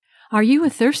Are you a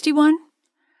thirsty one?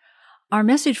 Our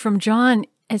message from John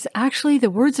is actually the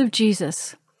words of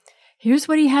Jesus. Here's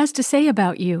what he has to say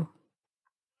about you.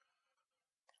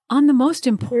 On the most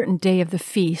important day of the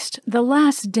feast, the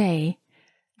last day,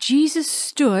 Jesus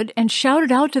stood and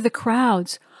shouted out to the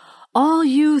crowds, "All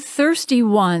you thirsty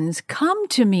ones, come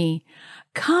to me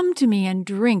and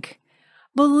drink.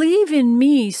 Believe in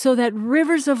me so that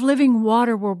rivers of living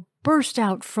water will burst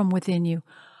out from within you,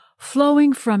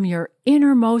 flowing from your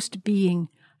innermost being,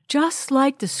 just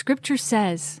like the scripture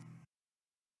says."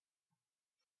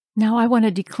 Now I want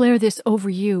to declare this over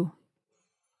you.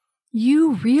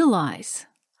 You realize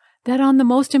that on the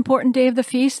most important day of the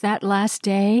feast, that last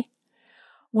day,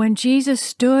 when Jesus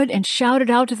stood and shouted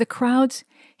out to the crowds,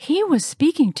 he was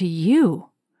speaking to you,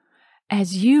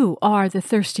 as you are the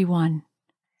thirsty one.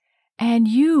 And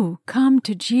you come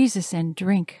to Jesus and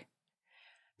drink.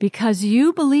 Because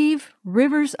you believe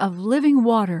rivers of living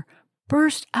water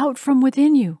burst out from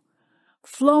within you,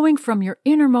 flowing from your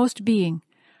innermost being,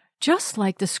 just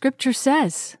like the scripture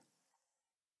says.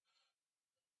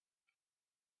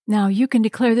 Now you can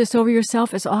declare this over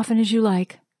yourself as often as you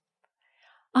like.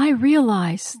 I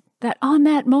realize that on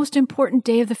that most important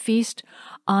day of the feast,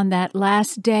 on that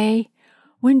last day,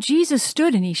 when Jesus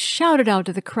stood and he shouted out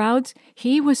to the crowds,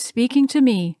 he was speaking to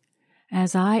me,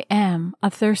 as I am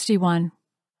a thirsty one.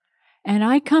 And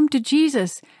I come to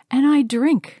Jesus and I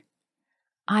drink.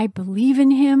 I believe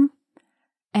in him,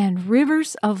 and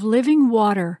rivers of living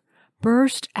water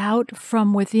burst out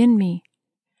from within me,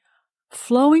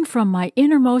 flowing from my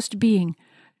innermost being,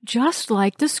 just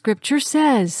like the scripture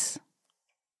says.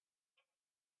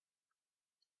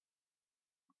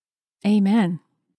 Amen.